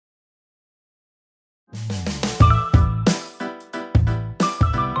Art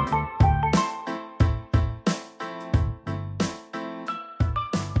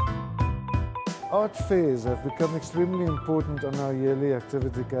fairs have become extremely important on our yearly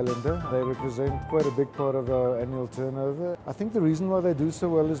activity calendar. They represent quite a big part of our annual turnover. I think the reason why they do so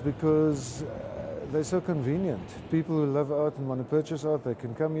well is because they're so convenient. People who love art and want to purchase art, they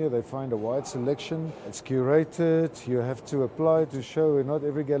can come here, they find a wide selection. It's curated, you have to apply to show, not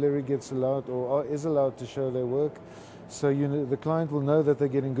every gallery gets allowed or is allowed to show their work. So the client will know that they're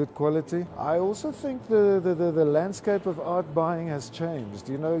getting good quality. I also think the landscape of art buying has changed.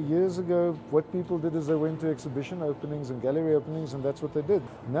 You know, years ago, what people did is they went to exhibition openings and gallery openings, and that's what they did.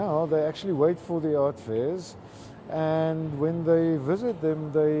 Now they actually wait for the art fairs, and when they visit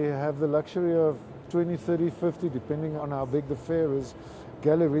them, they have the luxury of 20, 30, 50, depending on how big the fair is,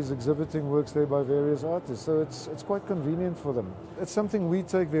 galleries exhibiting works there by various artists, so it's quite convenient for them. It's something we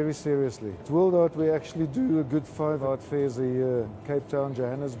take very seriously. At Worldart we actually do a good 5 art fairs a year: Cape Town,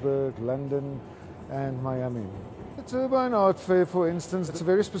 Johannesburg, London and Miami. The Turbine Art Fair, for instance, it's a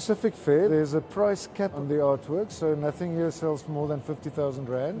very specific fair. There's a price cap on the artwork, so nothing here sells for more than 50,000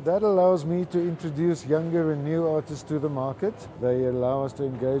 Rand. That allows me to introduce younger and new artists to the market. They allow us to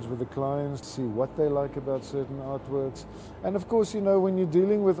engage with the clients, see what they like about certain artworks. And of course, you know, when you're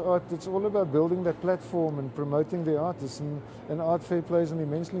dealing with art, it's all about building that platform and promoting the artists, and an art fair plays an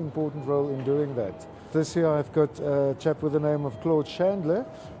immensely important role in doing that. This year I've got a chap with the name of Claude Chandler.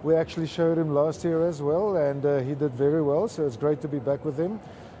 We actually showed him last year as well, and he did very well, so it's great to be back with him.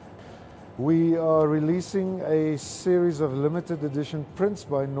 We are releasing a series of limited edition prints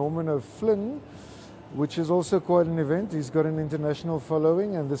by Norman O'Flynn, which is also quite an event. He's got an international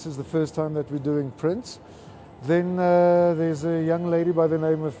following, and this is the first time that we're doing prints. Then there's a young lady by the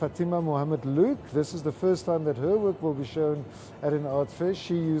name of Faatimah Mohamed-Luke. This is the first time that her work will be shown at an art fair.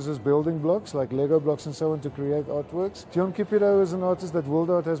 She uses building blocks like Lego blocks and so on to create artworks. Dion Cupido is an artist that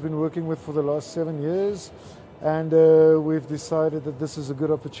Worldart has been working with for the last 7 years, and we've decided that this is a good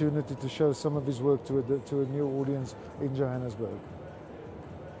opportunity to show some of his work to a new audience in Johannesburg.